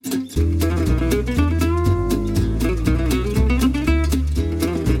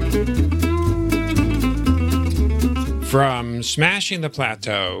From Smashing the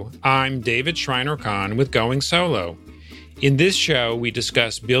Plateau, I'm David Schreiner-Kahn with Going Solo. In this show, we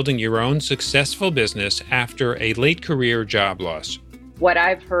discuss building your own successful business after a late career job loss. What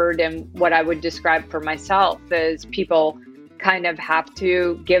I've heard and what I would describe for myself is people kind of have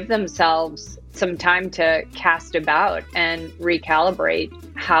to give themselves some time to cast about and recalibrate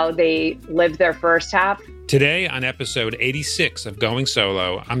how they live their first half. Today, on episode 86 of Going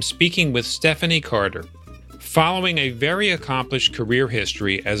Solo, I'm speaking with Stephanie Carter. Following a very accomplished career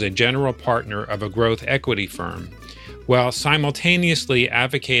history as a general partner of a growth equity firm, while simultaneously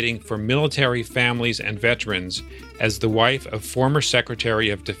advocating for military families and veterans as the wife of former Secretary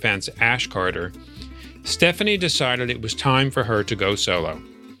of Defense Ash Carter, Stephanie decided it was time for her to go solo.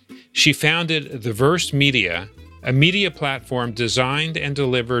 She founded The Verse Media, a media platform designed and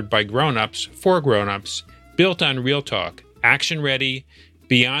delivered by grown-ups for grown-ups, built on real talk, action-ready,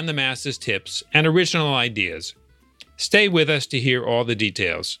 beyond the masses tips, and original ideas. Stay with us to hear all the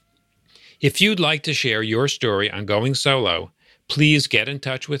details. If you'd like to share your story on going solo, please get in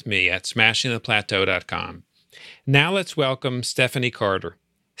touch with me at smashingtheplateau.com. Now let's welcome Stephanie Carter.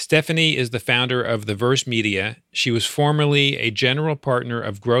 Stephanie is the founder of The Verse Media. She was formerly a general partner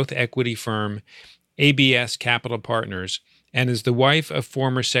of growth equity firm ABS Capital Partners and is the wife of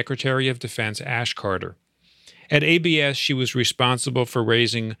former Secretary of Defense Ash Carter. At ABS, she was responsible for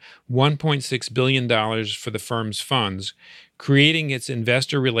raising $1.6 billion for the firm's funds, creating its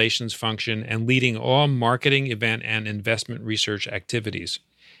investor relations function, and leading all marketing, event, and investment research activities.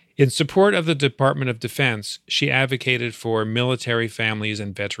 In support of the Department of Defense, she advocated for military families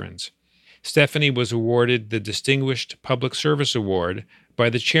and veterans. Stephanie was awarded the Distinguished Public Service Award by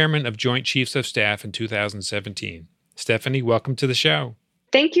the Chairman of Joint Chiefs of Staff in 2017. Stephanie, welcome to the show.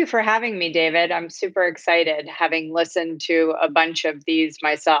 Thank you for having me, David. I'm super excited, having listened to a bunch of these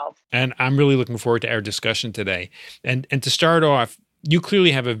myself. And I'm really looking forward to our discussion today. And to start off, you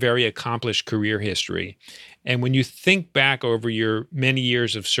clearly have a very accomplished career history. And when you think back over your many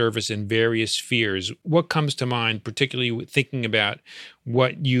years of service in various spheres, what comes to mind, particularly thinking about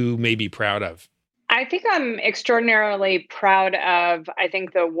what you may be proud of? I think I'm extraordinarily proud of,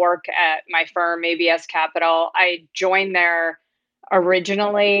 the work at my firm, ABS Capital. I joined there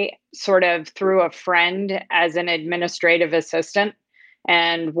originally sort of through a friend as an administrative assistant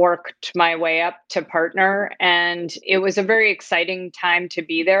and worked my way up to partner. And it was a very exciting time to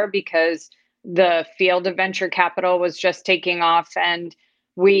be there because the field of venture capital was just taking off and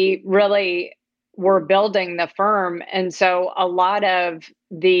we really were building the firm. And so a lot of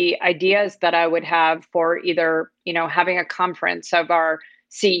the ideas that I would have for either, having a conference of our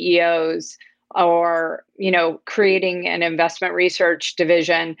CEOs or, creating an investment research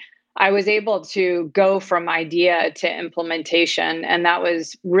division, I was able to go from idea to implementation. And that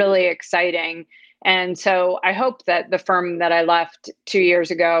was really exciting. And so I hope that the firm that I left 2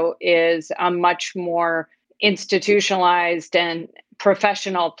 years ago is a much more institutionalized and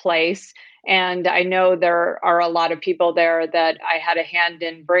professional place. And I know there are a lot of people there that I had a hand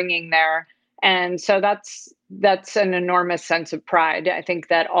in bringing there. And so that's an enormous sense of pride. I think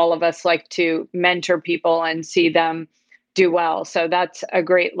that all of us like to mentor people and see them do well. So that's a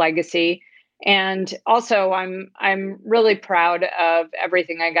great legacy. And also I'm really proud of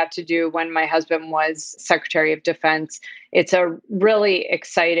everything I got to do when my husband was Secretary of Defense. It's a really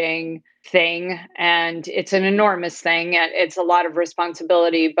exciting thing and it's an enormous thing and it's a lot of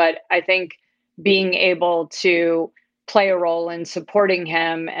responsibility, but I think being able to play a role in supporting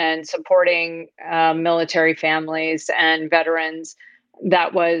him and supporting military families and veterans,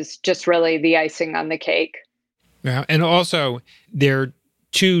 that was just really the icing on the cake. Yeah, and also there are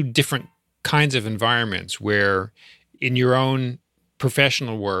two different kinds of environments where in your own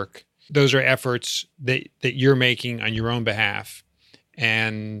professional work, those are efforts that you're making on your own behalf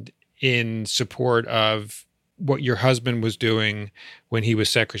and in support of what your husband was doing when he was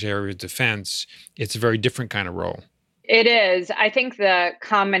Secretary of Defense. It's a very different kind of role. It is. I think the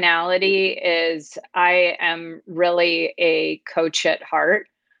commonality is I am really a coach at heart.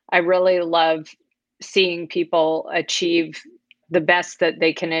 I really love seeing people achieve the best that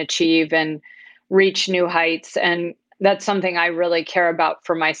they can achieve and reach new heights. And that's something I really care about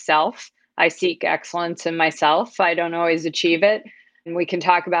for myself. I seek excellence in myself. I don't always achieve it. And we can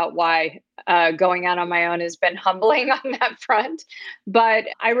talk about why going out on my own has been humbling on that front. But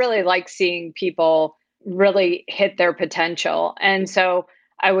I really like seeing people really hit their potential. And so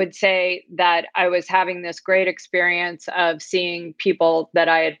I would say that I was having this great experience of seeing people that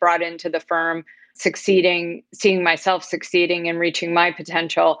I had brought into the firm succeeding, seeing myself succeeding and reaching my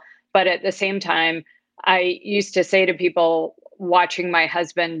potential. But at the same time, I used to say to people, watching my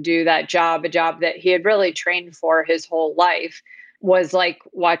husband do that job, a job that he had really trained for his whole life, was like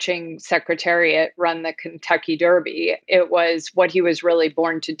watching Secretariat run the Kentucky Derby. It was what he was really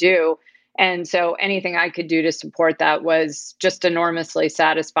born to do. And so anything I could do to support that was just enormously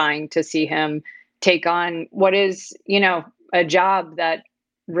satisfying to see him take on what is, a job that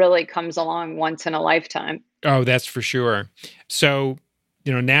really comes along once in a lifetime. Oh, that's for sure. So,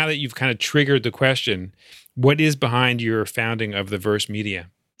 now that you've kind of triggered the question, what is behind your founding of the Verse Media?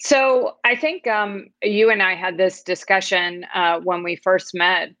 So I think you and I had this discussion when we first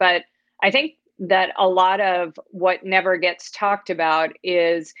met, but I think that a lot of what never gets talked about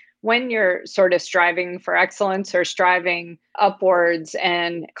is when you're sort of striving for excellence or striving upwards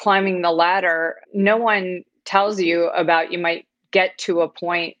and climbing the ladder, no one tells you about you might get to a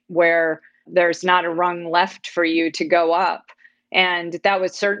point where there's not a rung left for you to go up. And that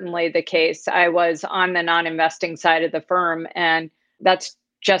was certainly the case. I was on the non-investing side of the firm, and that's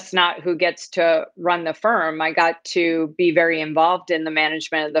just not who gets to run the firm. I got to be very involved in the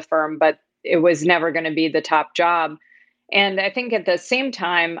management of the firm, but it was never going to be the top job. And I think at the same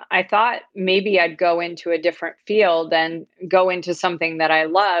time, I thought maybe I'd go into a different field and go into something that I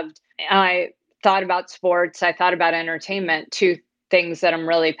loved. I thought about sports, I thought about entertainment, two things that I'm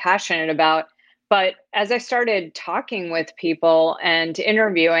really passionate about. But as I started talking with people and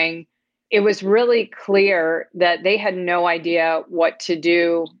interviewing, it was really clear that they had no idea what to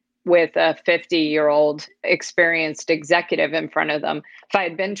do with a 50-year-old experienced executive in front of them. If I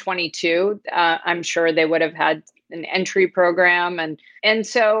had been 22, I'm sure they would have had an entry program. And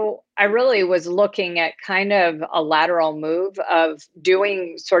so I really was looking at kind of a lateral move of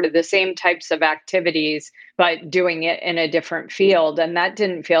doing sort of the same types of activities, but doing it in a different field. And that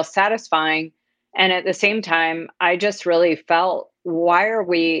didn't feel satisfying. And at the same time, I just really felt, why are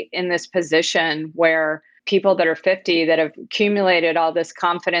we in this position where people that are 50 that have accumulated all this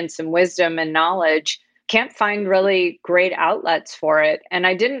confidence and wisdom and knowledge can't find really great outlets for it? And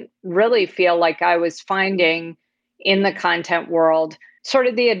I didn't really feel like I was finding in the content world sort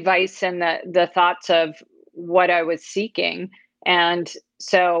of the advice and the thoughts of what I was seeking. And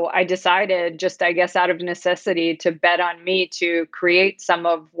so I decided, just I guess out of necessity, to bet on me to create some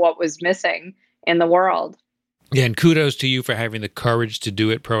of what was missing in the world. Yeah, and kudos to you for having the courage to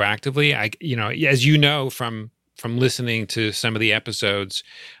do it proactively. As you know from listening to some of the episodes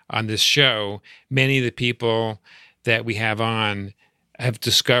on this show, many of the people that we have on have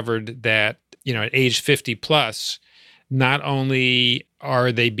discovered that, at age 50 plus, not only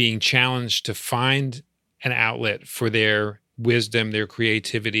are they being challenged to find an outlet for their wisdom, their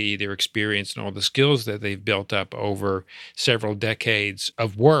creativity, their experience, and all the skills that they've built up over several decades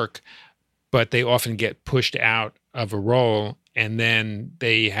of work, but they often get pushed out of a role, and then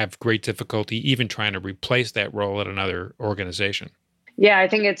they have great difficulty even trying to replace that role at another organization. Yeah, I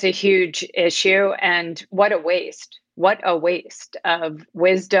think it's a huge issue, and what a waste. What a waste of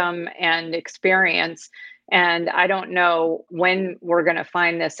wisdom and experience. And I don't know when we're going to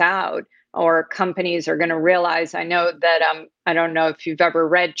find this out, or companies are going to realize. I know that I don't know if you've ever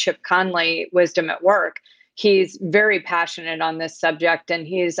read Chip Conley, Wisdom at Work. He's very passionate on this subject, and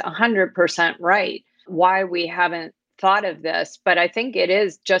he's 100% right. Why we haven't thought of this, but I think it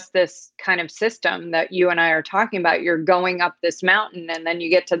is just this kind of system that you and I are talking about. You're going up this mountain, and then you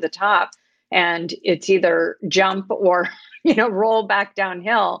get to the top, and it's either jump or roll back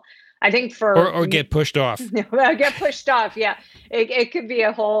downhill. I think or get pushed off. Get pushed off. Yeah, it could be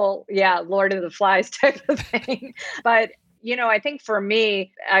a whole Lord of the Flies type of thing, but. I think for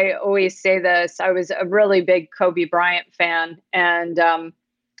me, I always say this, I was a really big Kobe Bryant fan. And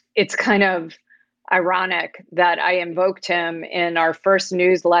it's kind of ironic that I invoked him in our first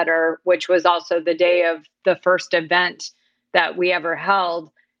newsletter, which was also the day of the first event that we ever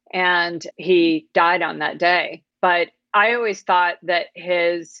held. And he died on that day. But I always thought that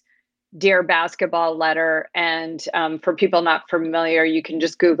his Dear Basketball letter, and for people not familiar, you can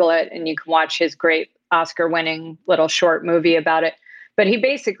just Google it and you can watch his great Oscar-winning little short movie about it. But he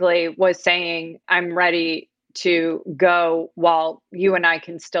basically was saying, I'm ready to go while you and I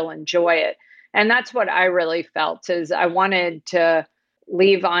can still enjoy it. And that's what I really felt, is I wanted to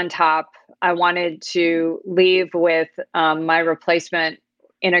leave on top. I wanted to leave with my replacement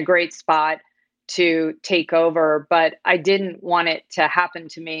in a great spot to take over, but I didn't want it to happen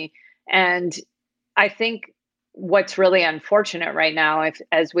to me. And I think what's really unfortunate right now,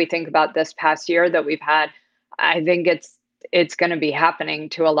 as we think about this past year that we've had, I think it's going to be happening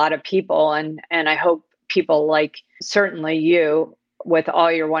to a lot of people. And I hope people like certainly you with all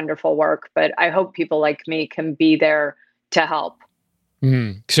your wonderful work, but I hope people like me can be there to help.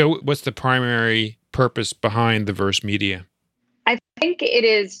 So what's the primary purpose behind the Verse Media? I think it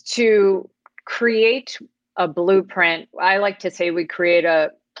is to create a blueprint. I like to say we create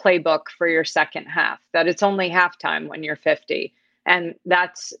a playbook for your second half, that it's only halftime when you're 50. And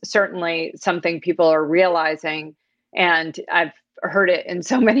that's certainly something people are realizing. And I've heard it in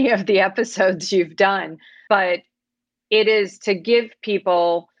so many of the episodes you've done. But it is to give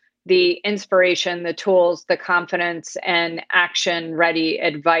people the inspiration, the tools, the confidence, and action ready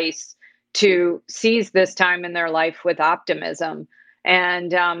advice to seize this time in their life with optimism.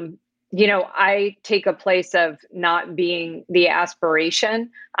 And, I take a place of not being the aspiration.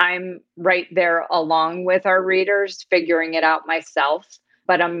 I'm right there along with our readers, figuring it out myself.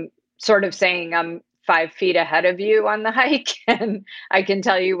 But I'm sort of saying I'm 5 feet ahead of you on the hike. And I can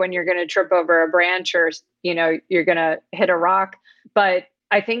tell you when you're going to trip over a branch or, you're going to hit a rock. But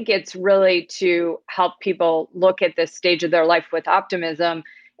I think it's really to help people look at this stage of their life with optimism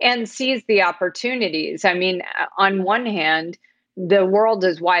and seize the opportunities. I mean, on one hand, the world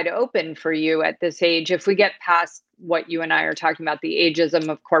is wide open for you at this age. If we get past what you and I are talking about, the ageism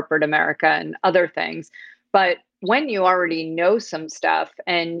of corporate America and other things. But when you already know some stuff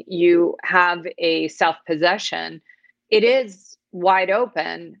and you have a self possession, it is wide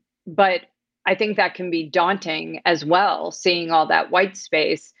open. But I think that can be daunting as well, seeing all that white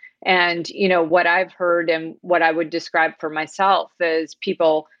space. And, what I've heard and what I would describe for myself is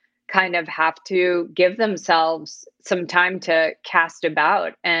people kind of have to give themselves some time to cast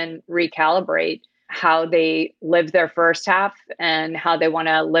about and recalibrate how they live their first half and how they want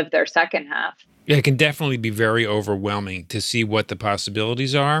to live their second half. Yeah, it can definitely be very overwhelming to see what the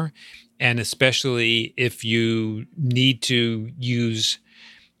possibilities are. And especially if you need to use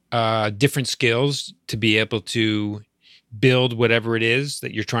different skills to be able to build whatever it is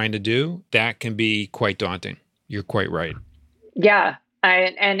that you're trying to do, that can be quite daunting. You're quite right. Yeah.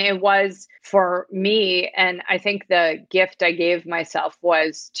 And it was for me. And I think the gift I gave myself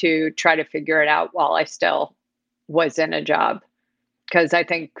was to try to figure it out while I still was in a job. Because I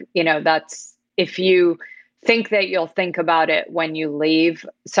think, that's, if you think that you'll think about it when you leave,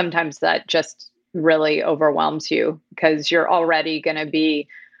 sometimes that just really overwhelms you because you're already going to be.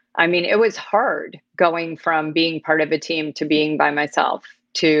 I mean, it was hard going from being part of a team to being by myself,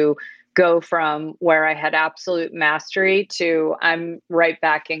 to go from where I had absolute mastery to I'm right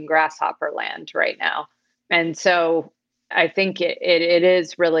back in grasshopper land right now. And so I think it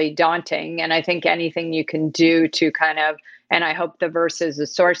is really daunting. And I think anything you can do to kind of, and I hope the verse is a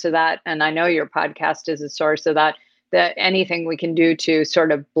source of that. And I know your podcast is a source of that, that anything we can do to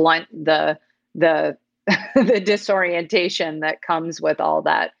sort of blunt the the disorientation that comes with all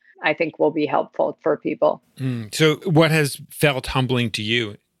that, I think will be helpful for people. So what has felt humbling to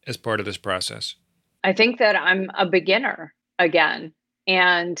you as part of this process? I think that I'm a beginner again.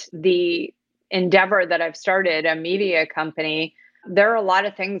 And the endeavor that I've started, a media company, there are a lot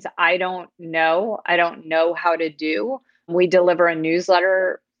of things I don't know. I don't know how to do. We deliver a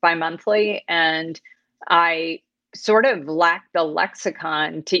newsletter bi-monthly, and I sort of lack the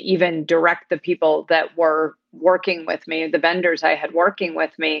lexicon to even direct the people that were working with me, the vendors I had working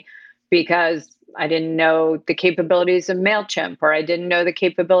with me, because I didn't know the capabilities of MailChimp or I didn't know the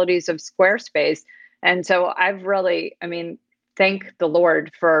capabilities of Squarespace. And so I've really, thank the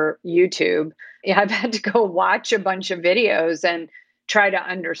Lord for YouTube. I've had to go watch a bunch of videos and try to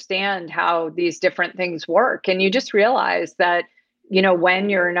understand how these different things work. And you just realize that, when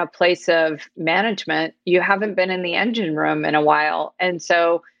you're in a place of management, you haven't been in the engine room in a while. And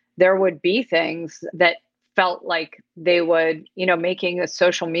so there would be things that felt like they would, making a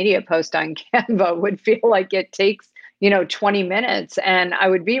social media post on Canva would feel like it takes, 20 minutes. And I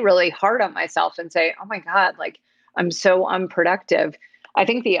would be really hard on myself and say, oh my God, like I'm so unproductive. I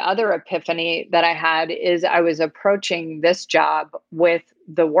think the other epiphany that I had is I was approaching this job with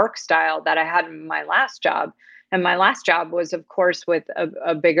the work style that I had in my last job. And my last job was, of course, with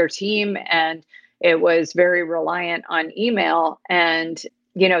a bigger team, and it was very reliant on email. And,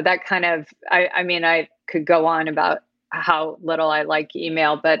 that kind of, I could go on about how little I like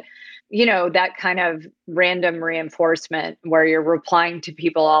email, but, that kind of random reinforcement where you're replying to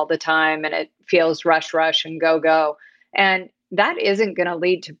people all the time and it feels rush and go. And that isn't going to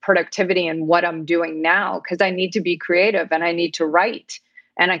lead to productivity in what I'm doing now, because I need to be creative and I need to write.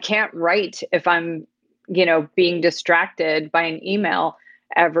 And I can't write if I'm, being distracted by an email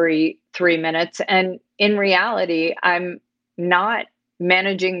every 3 minutes. And in reality, I'm not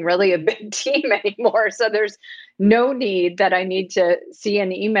managing really a big team anymore. So there's no need that I need to see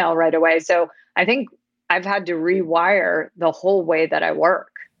an email right away. So I think I've had to rewire the whole way that I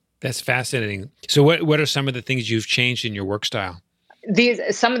work. That's fascinating. So what are some of the things you've changed in your work style?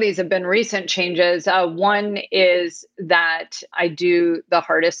 Some of these have been recent changes. One is that I do the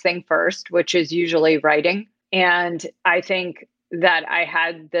hardest thing first, which is usually writing. And I think that I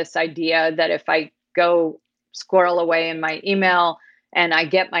had this idea that if I go squirrel away in my email and I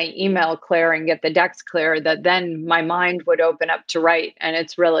get my email clear and get the decks clear, that then my mind would open up to write. And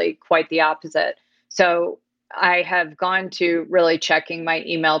it's really quite the opposite. So I have gone to really checking my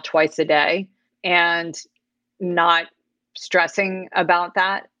email twice a day and not stressing about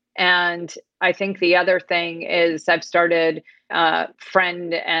that. And I think the other thing is I've started a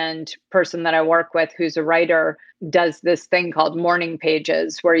friend and person that I work with who's a writer does this thing called morning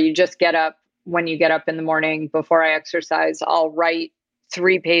pages where you just get up when you get up in the morning before I exercise, I'll write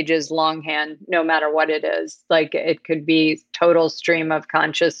 3 pages longhand, no matter what it is. Like it could be total stream of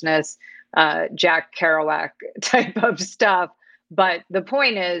consciousness, Jack Kerouac type of stuff. But the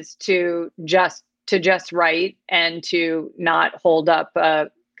point is to just write and to not hold up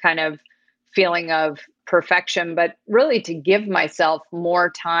a kind of feeling of perfection, but really to give myself more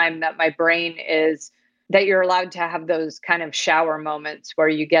time that my brain is that you're allowed to have those kind of shower moments where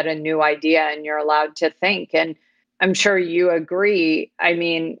you get a new idea and you're allowed to think. And I'm sure you agree. I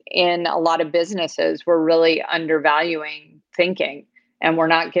mean, in a lot of businesses, we're really undervaluing thinking and we're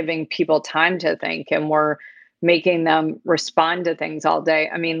not giving people time to think and we're making them respond to things all day.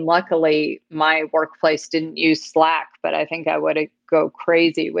 I mean, luckily, my workplace didn't use Slack, but I think I would go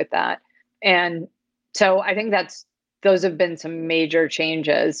crazy with that. And so I think those have been some major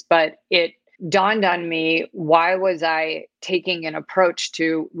changes, but it dawned on me, why was I taking an approach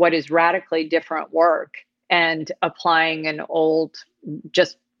to what is radically different work and applying an old,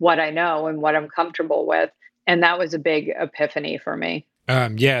 just what I know and what I'm comfortable with? And that was a big epiphany for me.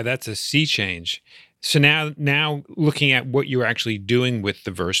 Yeah, that's a sea change. So now looking at what you're actually doing with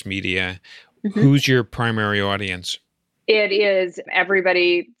the Verse Media, who's your primary audience? It is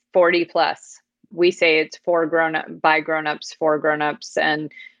everybody 40 plus. We say it's for grown-ups, for grown-ups.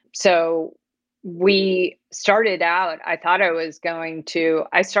 And so we started out, I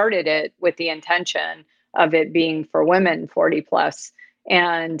started it with the intention of it being for women 40 plus.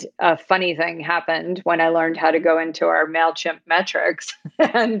 And a funny thing happened when I learned how to go into our MailChimp metrics.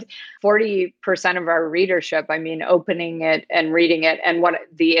 And 40% of our readership, I mean, opening it and reading it, and what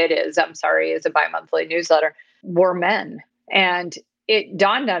is a bi-monthly newsletter, were men. And it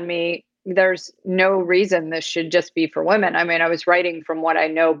dawned on me, there's no reason this should just be for women. I mean, I was writing from what I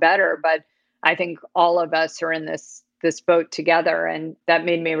know better, but I think all of us are in this boat together. And that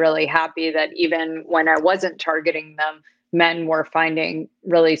made me really happy that even when I wasn't targeting them, men were finding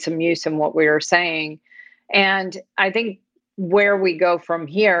really some use in what we were saying. And I think where we go from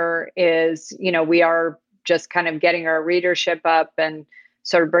here is, we are just kind of getting our readership up and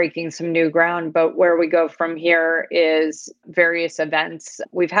sort of breaking some new ground. But where we go from here is various events.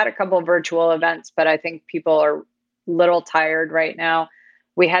 We've had a couple of virtual events, but I think people are a little tired right now.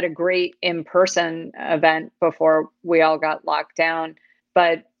 We had a great in-person event before we all got locked down,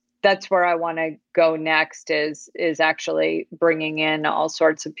 but that's where I want to go next is actually bringing in all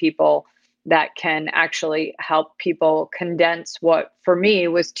sorts of people that can actually help people condense what for me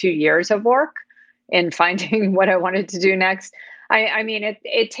was 2 years of work in finding what I wanted to do next. I mean,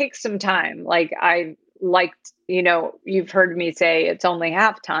 it takes some time. Like you've heard me say it's only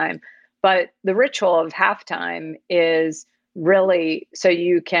halftime, but the ritual of halftime is really so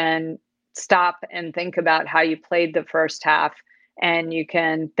you can stop and think about how you played the first half and you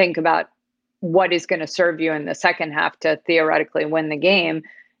can think about what is going to serve you in the second half to theoretically win the game.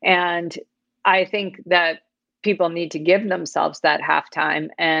 And I think that people need to give themselves that halftime,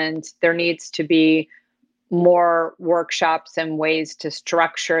 and there needs to be more workshops and ways to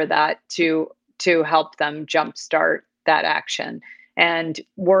structure that to help them jumpstart that action. And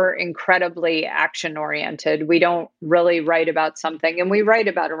we're incredibly action oriented. We don't really write about something, and we write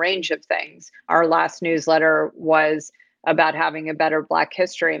about a range of things. Our last newsletter was about having a better Black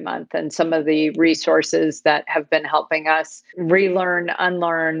History Month and some of the resources that have been helping us relearn,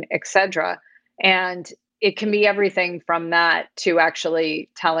 unlearn, etc. And it can be everything from that to actually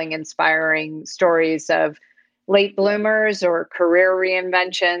telling inspiring stories of late bloomers or career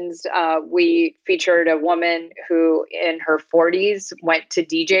reinventions. We featured a woman who in her 40s went to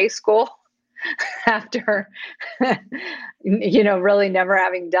DJ school after, really never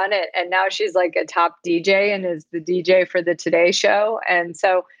having done it. And now she's like a top DJ and is the DJ for the Today Show. And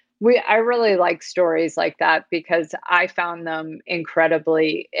so I really like stories like that because I found them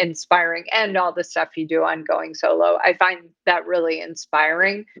incredibly inspiring, and all the stuff you do on Going Solo. I find that really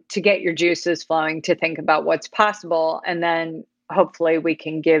inspiring to get your juices flowing, to think about what's possible. And then hopefully we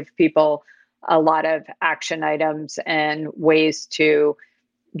can give people a lot of action items and ways to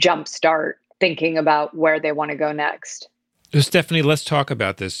jumpstart thinking about where they want to go next. So Stephanie, let's talk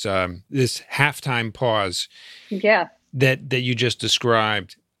about this this halftime pause Yeah. that you just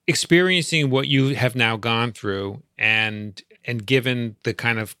described. Experiencing what you have now gone through and given the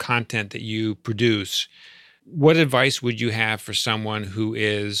kind of content that you produce, what advice would you have for someone who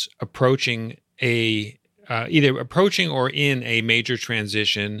is approaching either approaching or in a major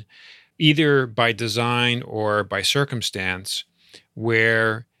transition, either by design or by circumstance,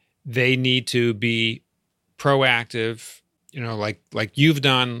 where they need to be proactive, like you've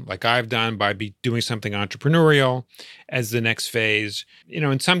done, like I've done, by doing something entrepreneurial as the next phase.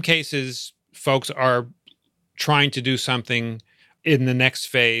 In some cases, folks are trying to do something in the next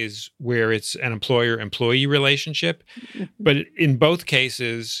phase where it's an employer-employee relationship. But in both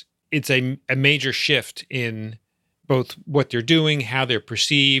cases, it's a major shift in both what they're doing, how they're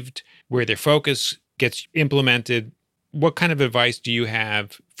perceived, where their focus gets implemented. What kind of advice do you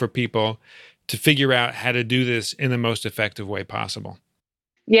have for people to figure out how to do this in the most effective way possible?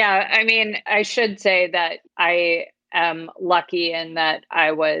 Yeah, I mean, I should say that I am lucky in that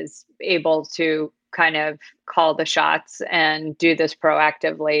I was able to kind of call the shots and do this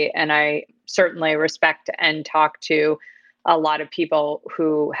proactively. And I certainly respect and talk to a lot of people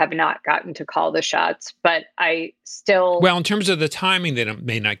who have not gotten to call the shots, but I still. Well, in terms of the timing, they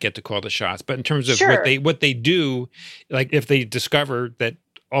may not get to call the shots, but in terms of Sure. what they do, like if they discover that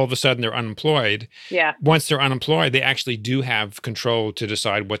all of a sudden they're unemployed. Yeah. Once they're unemployed, they actually do have control to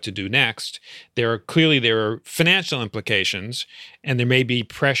decide what to do next. There are financial implications, and there may be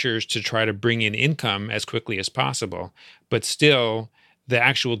pressures to try to bring in income as quickly as possible. But still, the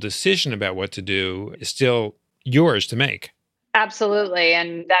actual decision about what to do is still yours to make. Absolutely.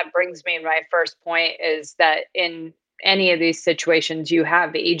 And that brings me to my first point is that in any of these situations, you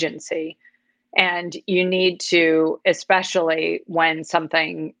have agency. And you need to, especially when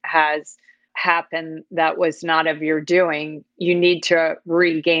something has happened that was not of your doing, you need to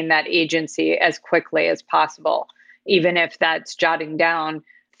regain that agency as quickly as possible, even if that's jotting down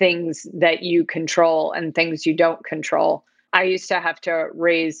things that you control and things you don't control. I used to have to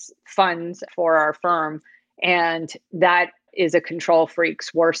raise funds for our firm, and that is a control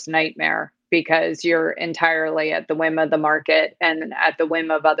freak's worst nightmare because you're entirely at the whim of the market and at the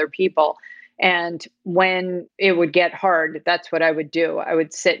whim of other people. And when it would get hard, that's what I would do. I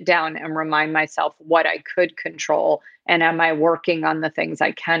would sit down and remind myself what I could control. And am I working on the things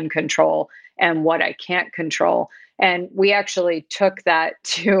I can control and what I can't control? And we actually took that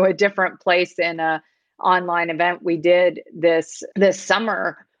to a different place in a online event we did this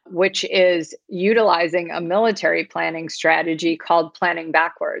summer, which is utilizing a military planning strategy called planning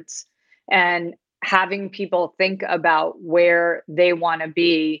backwards and having people think about where they want to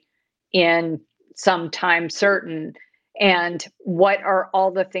be in some time certain and what are all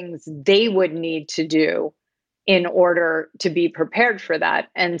the things they would need to do in order to be prepared for that.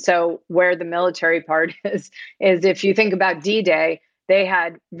 And so where the military part is if you think about D-Day, they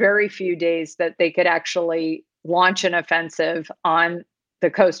had very few days that they could actually launch an offensive on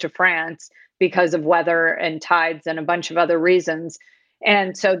the coast of France because of weather and tides and a bunch of other reasons.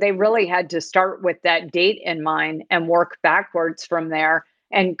 And so they really had to start with that date in mind and work backwards from there.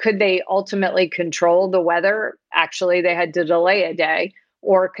 And could they ultimately control the weather? Actually, they had to delay a day.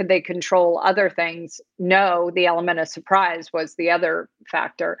 Or could they control other things? No, the element of surprise was the other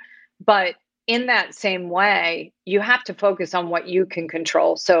factor. But in that same way, you have to focus on what you can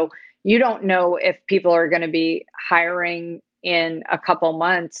control. So you don't know if people are going to be hiring in a couple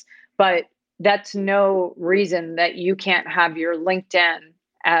months, but that's no reason that you can't have your LinkedIn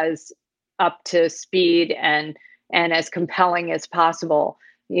as up to speed and as compelling as possible.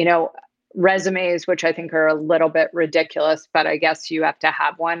 Resumes, which I think are a little bit ridiculous, but I guess you have to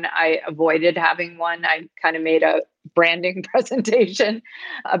have one. I avoided having one. I kind of made a branding presentation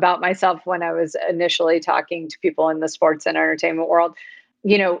about myself when I was initially talking to people in the sports and entertainment world.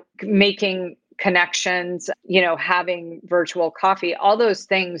 Making connections, having virtual coffee, all those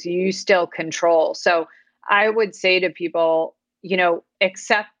things you still control. So I would say to people,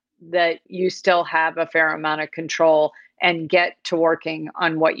 accept that you still have a fair amount of control and get to working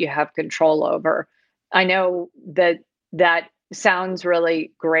on what you have control over. I know that sounds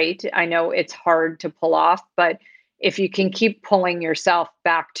really great. I know it's hard to pull off, but if you can keep pulling yourself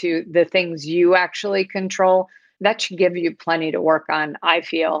back to the things you actually control, that should give you plenty to work on, I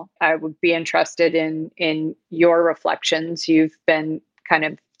feel. I would be interested in your reflections. You've been kind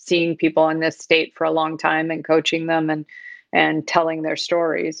of seeing people in this state for a long time and coaching them and telling their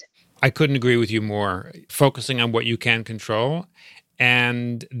stories. I couldn't agree with you more. Focusing on what you can control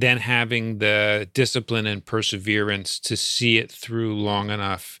and then having the discipline and perseverance to see it through long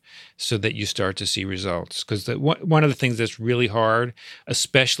enough so that you start to see results. Because one of the things that's really hard,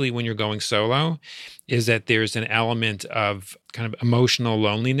 especially when you're going solo, is that there's an element of kind of emotional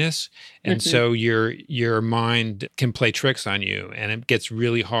loneliness. And so your mind can play tricks on you, and it gets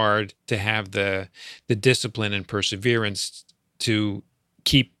really hard to have the discipline and perseverance to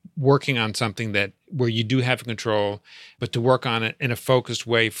keep working on something that where you do have control, but to work on it in a focused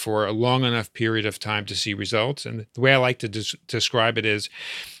way for a long enough period of time to see results. And the way I like to describe it is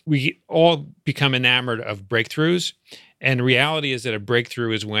we all become enamored of breakthroughs. And the reality is that a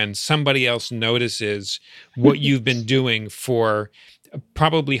breakthrough is when somebody else notices what you've been doing for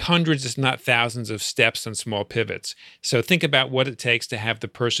probably hundreds, if not thousands, of steps and small pivots. So think about what it takes to have the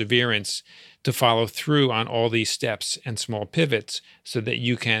perseverance to follow through on all these steps and small pivots so that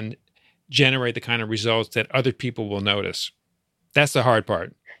you can generate the kind of results that other people will notice. That's the hard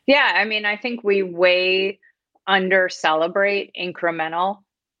part. Yeah, I mean, I think we way under celebrate incremental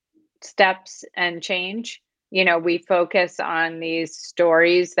steps and change. You know, we focus on these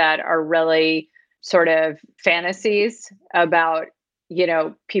stories that are really sort of fantasies about, you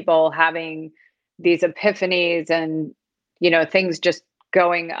know, people having these epiphanies and, you know, things just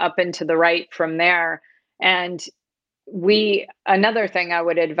going up and to the right from there. And another thing I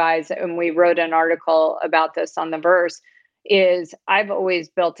would advise, and we wrote an article about this on The Verse, is I've always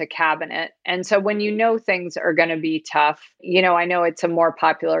built a cabinet. And so when you know things are going to be tough, you know, I know it's a more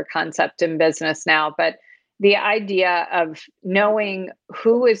popular concept in business now, but the idea of knowing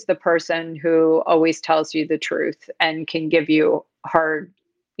who is the person who always tells you the truth and can give you hard,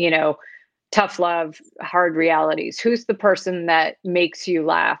 you know, tough love, hard realities. Who's the person that makes you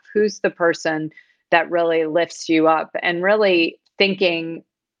laugh? Who's the person that really lifts you up? And really thinking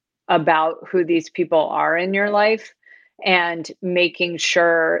about who these people are in your life and making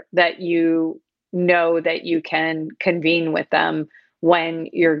sure that you know that you can convene with them when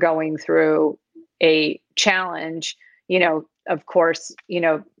you're going through a challenge. You know, of course, you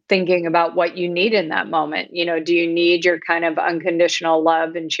know, thinking about what you need in that moment. You know, do you need your kind of unconditional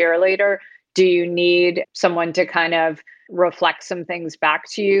love and cheerleader? Do you need someone to kind of reflect some things back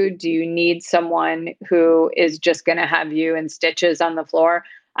to you? Do you need someone who is just going to have you in stitches on the floor?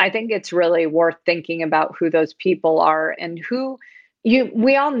 I think it's really worth thinking about who those people are and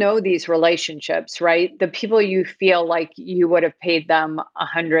we all know these relationships, right? The people you feel like you would have paid them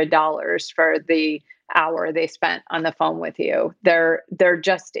 $100 for the hour they spent on the phone with you. They're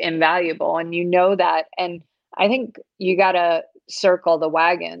just invaluable. And you know that. And I think you got to circle the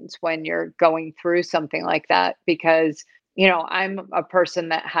wagons when you're going through something like that, because, you know, I'm a person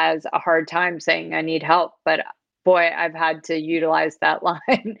that has a hard time saying I need help, but boy, I've had to utilize that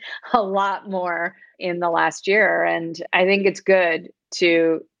line a lot more in the last year. And I think it's good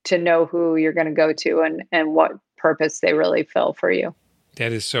to know who you're going to go to and what purpose they really fill for you.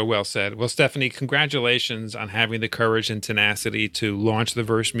 That is so well said. Well, Stephanie, congratulations on having the courage and tenacity to launch The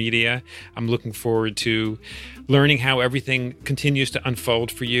Verse Media. I'm looking forward to learning how everything continues to unfold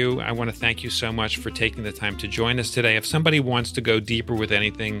for you. I want to thank you so much for taking the time to join us today. If somebody wants to go deeper with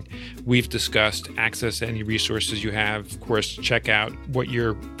anything we've discussed, access any resources you have, of course, check out what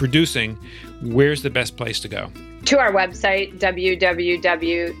you're producing. Where's the best place to go? To our website,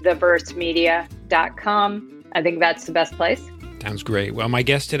 www.theversemedia.com. I think that's the best place. Sounds great. Well, my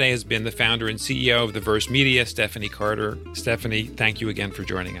guest today has been the founder and CEO of The Verse Media, Stephanie Carter. Stephanie, thank you again for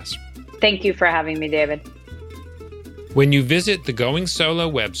joining us. Thank you for having me, David. When you visit the Going Solo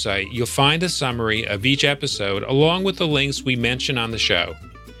website, you'll find a summary of each episode along with the links we mention on the show.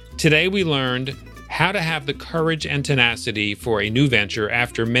 Today we learned how to have the courage and tenacity for a new venture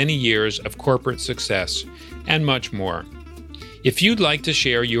after many years of corporate success, and much more. If you'd like to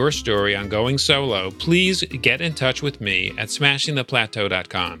share your story on going solo, please get in touch with me at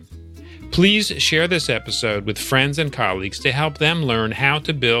smashingtheplateau.com. Please share this episode with friends and colleagues to help them learn how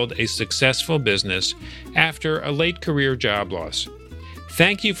to build a successful business after a late career job loss.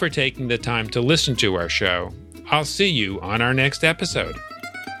 Thank you for taking the time to listen to our show. I'll see you on our next episode.